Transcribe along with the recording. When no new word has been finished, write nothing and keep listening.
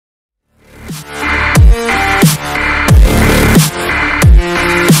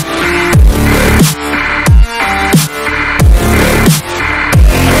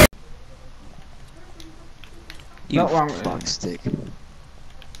wrong? Fuck stick.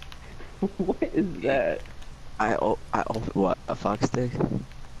 What is that? What? A fuck stick?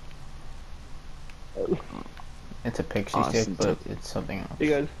 It's a pixie Austin stick, but took- it's something else. You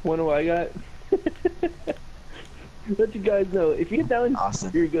guys wonder what I got? Let you guys know, if you get down,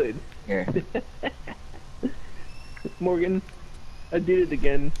 Austin. you're good. Here. Morgan, I did it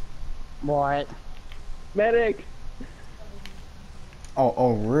again. What? Medic!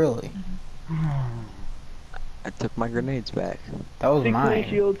 Oh, really? I took my grenades back. That was 6 mini mine.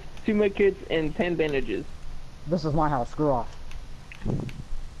 shields, 2 med kits, and 10 bandages. This is my house. Screw off.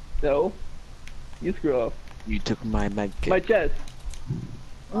 No. You screw off. You took my med kit. My chest.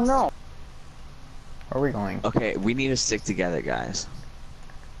 No. Where are we going? Okay, we need to stick together, guys.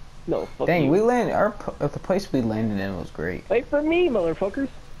 No, fuck Dang, you. we landed. The place we landed in was great. Wait for me, motherfuckers.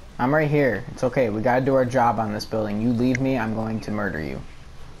 I'm right here. It's okay. We gotta do our job on this building. You leave me, I'm going to murder you.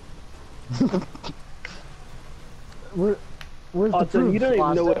 Where's the Austin, proof, you don't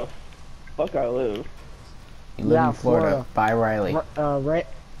even know where Austin? the fuck I live. You live Yeah, in Florida. Florida. By Riley.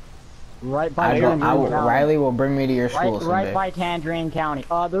 Right by Tangerine County. Riley will bring me to your school Right someday. by Tangerine County.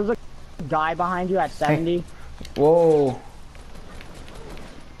 There's a guy behind you at 70. Whoa.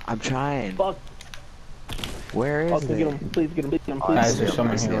 I'm trying. Fuck. Where is Austin, it? get him. Please get him. Please get him. Please Guys, get there's him.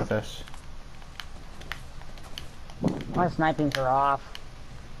 someone I see here him. with us. My snipings are off.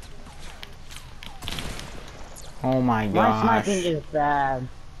 Oh my My gosh. sniping is bad.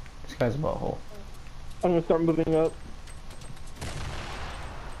 This guy's a butthole. I'm gonna start moving up.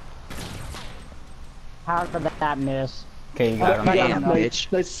 How did that miss? Okay, you got him. Damn, Nice,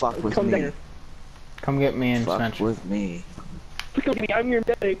 bitch. nice. Fuck with Come me. down. Come get me and Fuck Spencer. with me. Come get me. I'm your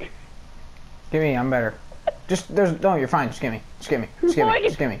medic. Give me, I'm better. No, you're fine. Just give me. Just give me. Just give me.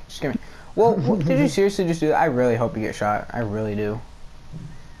 Just give me. Just give me. Well, did you seriously just do that? I really hope you get shot. I really do.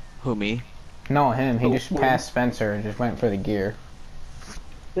 Who, me? No, him. He just passed Spencer and just went for the gear.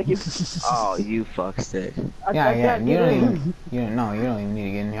 Thank you. Oh, you fuck stick. Yeah. You don't get in. even. You don't even need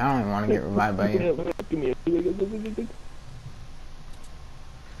to get in here. I don't even want to get revived by you. Give me a...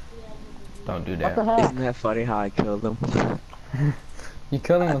 Don't do What the that. heck? Isn't that funny how I killed him? You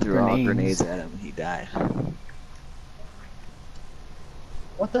killed him I with threw all grenades. grenades at him and he died.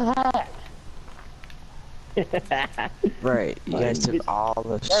 What the heck? Right, you guys took all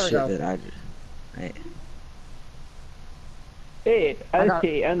the There we shit go. that I did. Right. Hey, I got-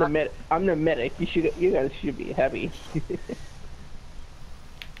 okay, I'm the medic. You guys should be happy.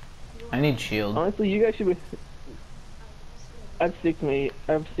 I need shield. Honestly, you guys should be. I have 6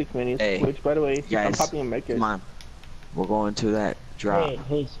 minis. Hey, Which, by the way, I'm guys, popping a med kit. Come on. We're going to that drop.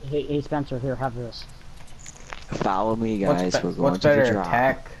 Hey, Spencer, here, have this. Follow me, guys. We're going What's to the better, drop.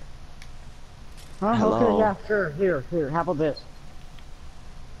 attack? Huh? Hello. Okay, yeah, sure. Here, how about this?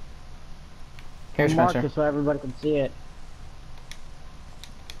 Here, Mark Spencer. it so everybody can see it.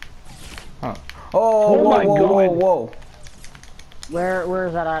 Oh, Oh my whoa, God. whoa. Where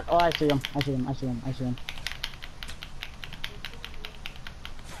is that at? Oh, I see him. I see him.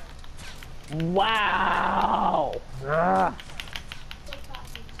 Wow! Ah.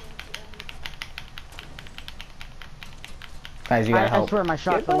 Guys, you gotta I help. swear my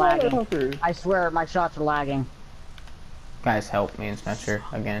shots Get are the lagging. motherfucker. I swear my shots are lagging. Guys, help me and Spencer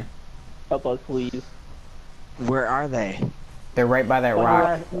again. Help us, please. Where are they? They're right by that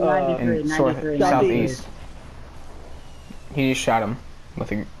rock 93, in 93, southeast. He just shot him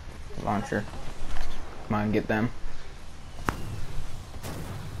with a launcher. Come on, get them.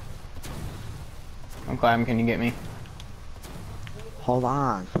 I'm climbing. Can you get me? Hold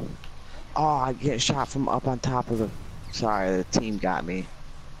on. Oh, I get shot from up on top of the... Sorry, the team got me.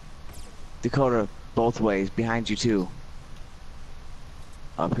 Dakota, both ways. Behind you, too.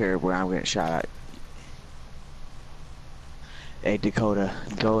 Up here where I'm getting shot at. Hey, Dakota,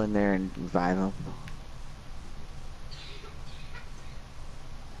 go in there and revive him.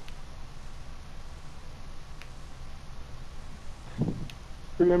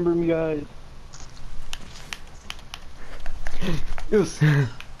 Remember me, guys.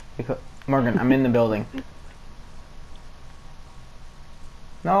 Morgan, I'm in the building.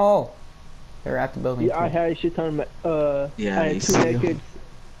 No! They're at the building. Yeah, I too. had a shit ton of Yeah, I you had 2 see med him. kits.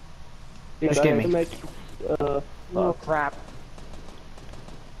 Yeah, Just I get had me. the med kits, Oh crap.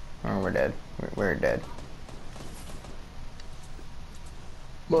 Oh, we're dead. We're dead.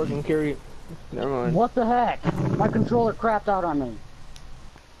 Morgan, carry. Never mind. What the heck? My controller crapped out on me.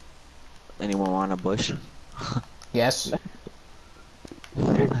 Anyone want a bush? Yes.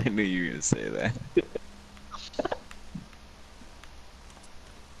 I knew you were gonna say that.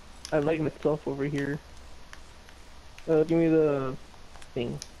 I like myself over here. Give me the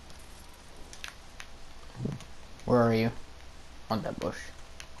thing. Where are you? On that bush.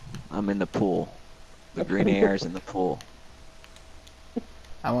 I'm in the pool. The green air's in the pool.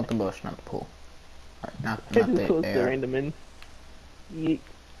 I want the bush, not the pool. Alright, not Just the close the air. random in. Yeet.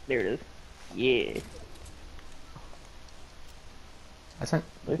 There it is. Yeah. That's it.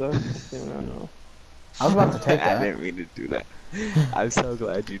 I don't know. I was about to take I that. didn't mean to do that. I'm so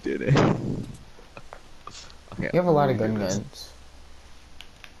glad you did it. Okay, You have a lot of let good me do this. guns.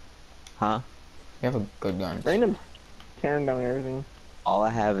 Huh? You have a good guns. Random tearing down everything. All I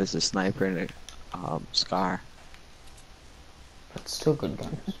have is a sniper and a scar. But still good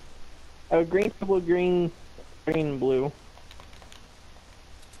guns. Green, purple, green, green, blue.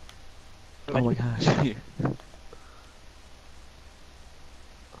 Oh my gosh.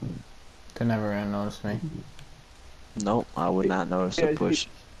 They're never gonna notice me. Nope, I would not notice the Guys, push.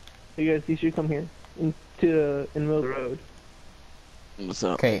 You guys, you should come here in the middle of the road. What's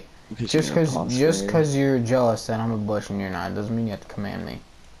up? Okay, just cause you're jealous that I'm a bush and you're not, doesn't mean you have to command me.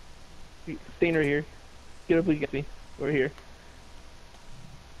 Staying right here. Get up, get me. We're here.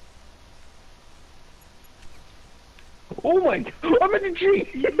 Oh my god! I'm in the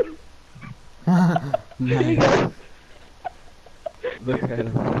tree! Nice. Look at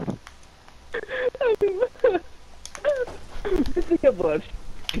him. This thing got blood.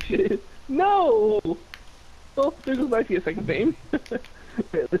 No! Oh, there goes my second fame.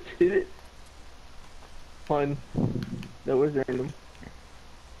 Wait, let's hit it. Fun. That was random.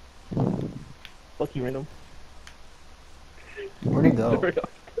 Fuck you, random. Where'd he go?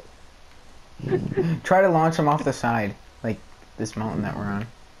 Try to launch him off the side, like this mountain that we're on.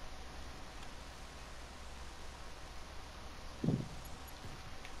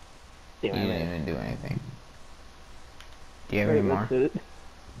 Damn You it. didn't even do anything. Do you have any more? Let's hit it.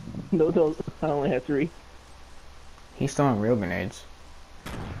 No, I only have 3. He's throwing real grenades.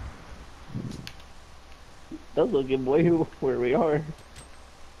 Those look good, boy, where we are.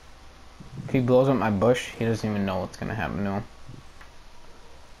 If he blows up my bush, he doesn't even know what's gonna happen to him.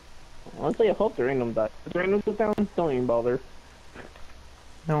 Honestly, I hope the random dies. If the random goes down, don't even bother.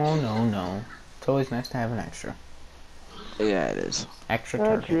 No, no, no. It's always nice to have an extra. Yeah, it is. Extra Not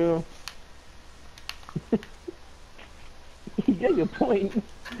target. true. You got a good point.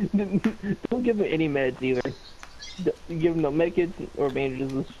 Don't give him any meds either. Give him no medkits or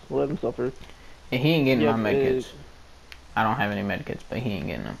bandages. Just let him suffer. Yeah, he ain't getting Yep, my medkits. I don't have any medkits, but he ain't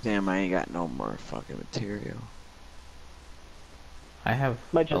getting them. Damn, I ain't got no more fucking material. I have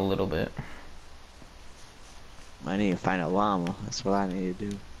Might a just- little bit. I need to find a llama. That's what I need to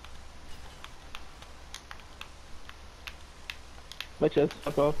do. My chest,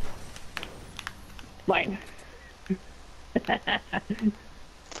 fuck off. Mine.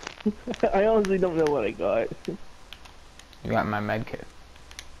 I honestly don't know what I got. You got my medkit.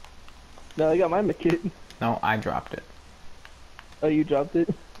 No, I got my medkit. No, I dropped it. Oh, you dropped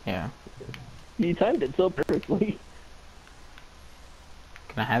it? Yeah. You timed it so perfectly.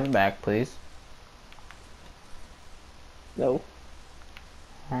 Can I have it back, please? No.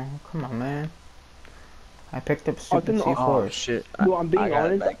 Oh, come on, man. I picked up Oh, stupid didn't- C4s. Oh shit. Well, I'm being I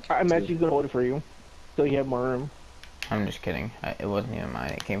got it honest. back, I'm too. actually gonna hold it for you, so you have more room. I'm just kidding. It wasn't even mine.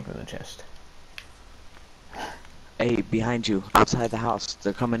 It came from the chest. Hey, behind you, outside the house.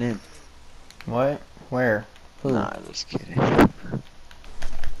 They're coming in. What? Where? Who? Nah, I'm just kidding.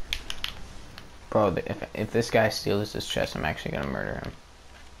 Bro, if this guy steals this chest, I'm actually gonna murder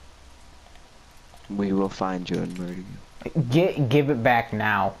him. We will find you and murder you. Give it back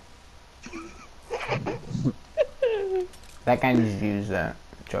now. That guy just used that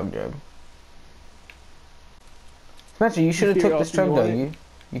chug jug. Spencer, you should have took this chug jug.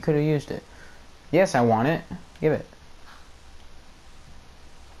 You could have used it. Yes, I want it. Give it.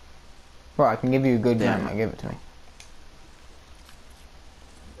 Bro, I can give you a good Damn. gun. Give it to me.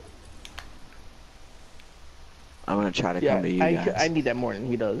 I'm gonna try to Yeah, come to you I guys. need that more than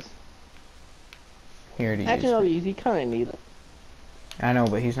he does. Here to use. Actually, no, you kind of need it. I know,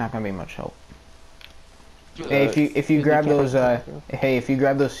 but he's not gonna be much help. Hey, if you Because you grab can't those protect him. hey, if you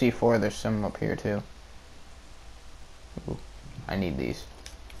grab those C4, there's some up here too. Ooh, I need these.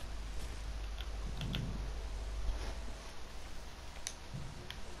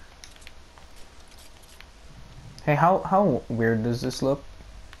 Hey, how weird does this look,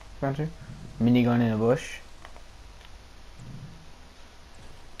 Spencer? Minigun in a bush.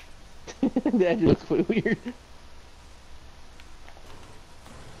 That just looks pretty weird.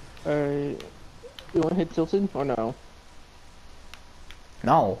 Alright. You want to hit Tilted or no?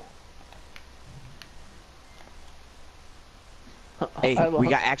 No. Hey, I have we a-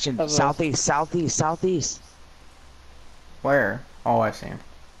 got action. I have a- Southeast, southeast, southeast. Where? Oh, I see him.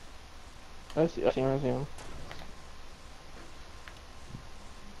 I see him.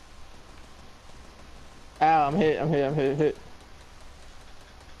 Ow, I'm hit.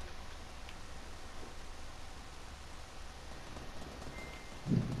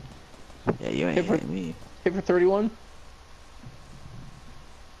 Yeah, you ain't Hit for- hitting me. Hit for 31.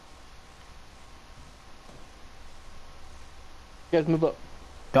 You guys move up.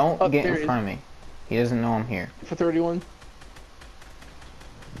 Don't get there in he front of me. He doesn't know I'm here. For 31.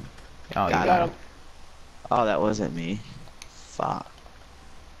 Oh, you Got got him. him. Oh, that wasn't me. Fuck.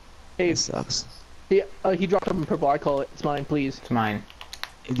 Hey, It sucks. he dropped something purple. I call it. It's mine, please. It's mine.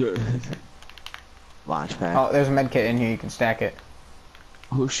 Launch pad. Oh, there's a med kit in here. You can stack it.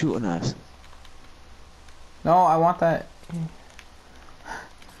 Who's shooting us? No, I want that.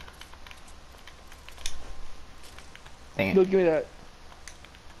 Dang No, it. give me that.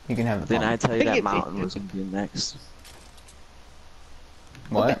 You can have the Didn't bomb. I tell you Take that it. mountain was gonna be next?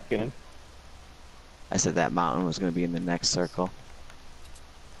 What? Good. I said that mountain was gonna be in the next circle.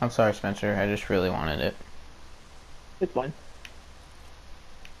 I'm sorry, Spencer. I just really wanted it. It's fine.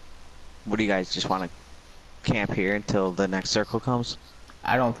 What do you guys just want to camp here until the next circle comes?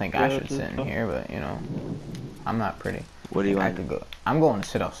 I don't think I Yeah, should that's sit in fine. here, but you know, I'm not pretty. What do you I want? could go. I'm going to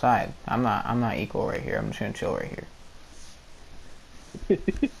sit outside. I'm not equal right here. I'm just gonna chill right here.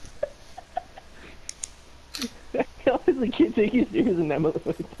 How is the kid take you serious in that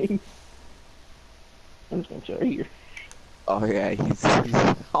motherfucking thing? I'm just gonna chill right here. Oh yeah, he's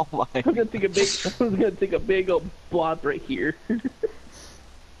oh my. I'm gonna take a big old blob right here.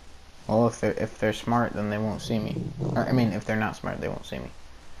 Well, if they're smart, then they won't see me. Or, I mean, if they're not smart, they won't see me.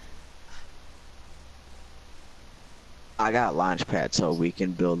 I got launch pad so we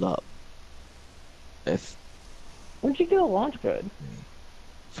can build up. If Where'd you get a launch pad?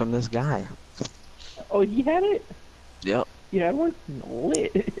 from this guy. Oh, he had it? Yep. You had one?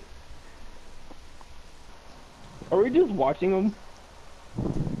 Lit. Are we just watching them?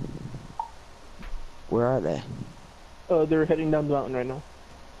 Where are they? They're heading down the mountain right now.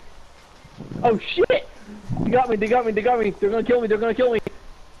 Oh shit! They got me. They're gonna kill me.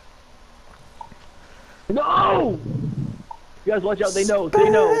 No! You guys watch out, they know.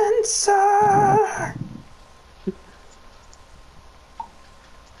 Spencer!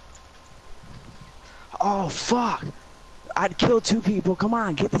 Oh fuck! I'd kill 2 people. Come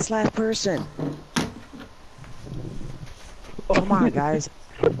on, get this last person. Come on, guys.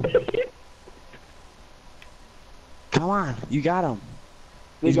 Come on, you got him.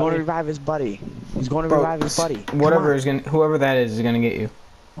 He's going to revive his buddy. Whoever that is gonna get you.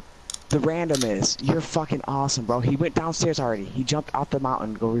 The random is. You're fucking awesome, bro. He went downstairs already. He jumped off the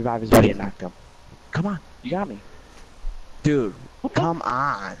mountain to go revive his buddy and knocked him. Come on, you got me. Dude, come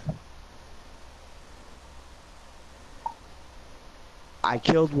on. I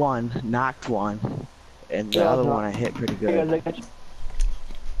killed one, knocked one, and the other one I hit pretty Hey guys, good. I got you.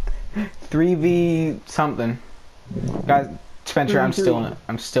 3v something. Guys, Spencer, I'm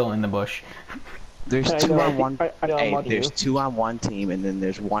still in the bush. There's I 2 know, on one. I know, I'm Hey, watching there's you. 2 on one team, and then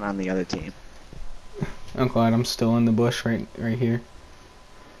there's 1 on the other team. I'm glad I'm still in the bush right here.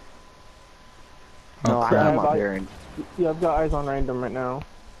 Oh No, crap. I'm up here, and Yeah, I've got eyes on random right now.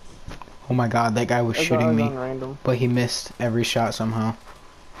 Oh my god, that guy was I've got shooting eyes me, on random. but he missed every shot somehow.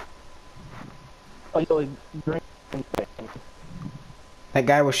 Oh, yo, drink. That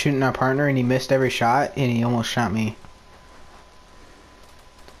guy was shooting our partner and he missed every shot and he almost shot me.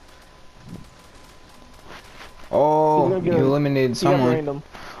 Oh, you eliminated someone. Random.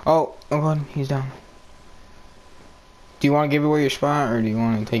 Oh god, he's down. Do you want to give away your spot or do you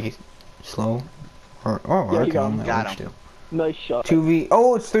want to take it slow? Or Yeah, I you got can him. Got him. Nice shot. 2v.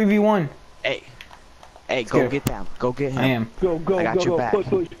 Oh, it's 3v1. hey, go Scared. get them. Go get him. I am. Go, I got your back.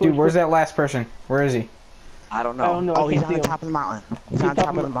 Push, Dude, where's that last person? Where is he? I don't know. I don't know, I Oh, he's can't on the see him. top of the mountain. He's on top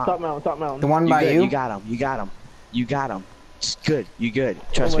of the mountain. Top mountain. The one by good. you? You got him. You got him. You got him. It's good. You good.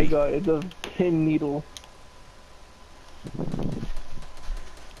 Trust Oh my me. god, it's a pin needle.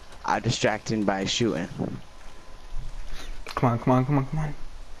 I distracted him by shooting. Come on.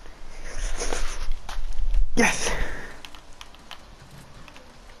 Yes!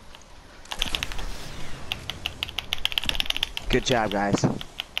 Good job, guys.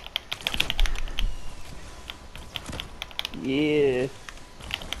 Yeah.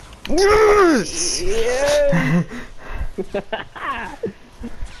 Yes! Yeah.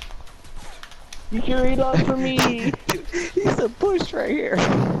 You carried on for me. He's a bush right here.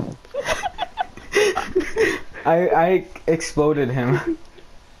 I exploded him.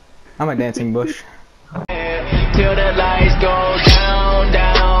 I'm a dancing bush. Till the lights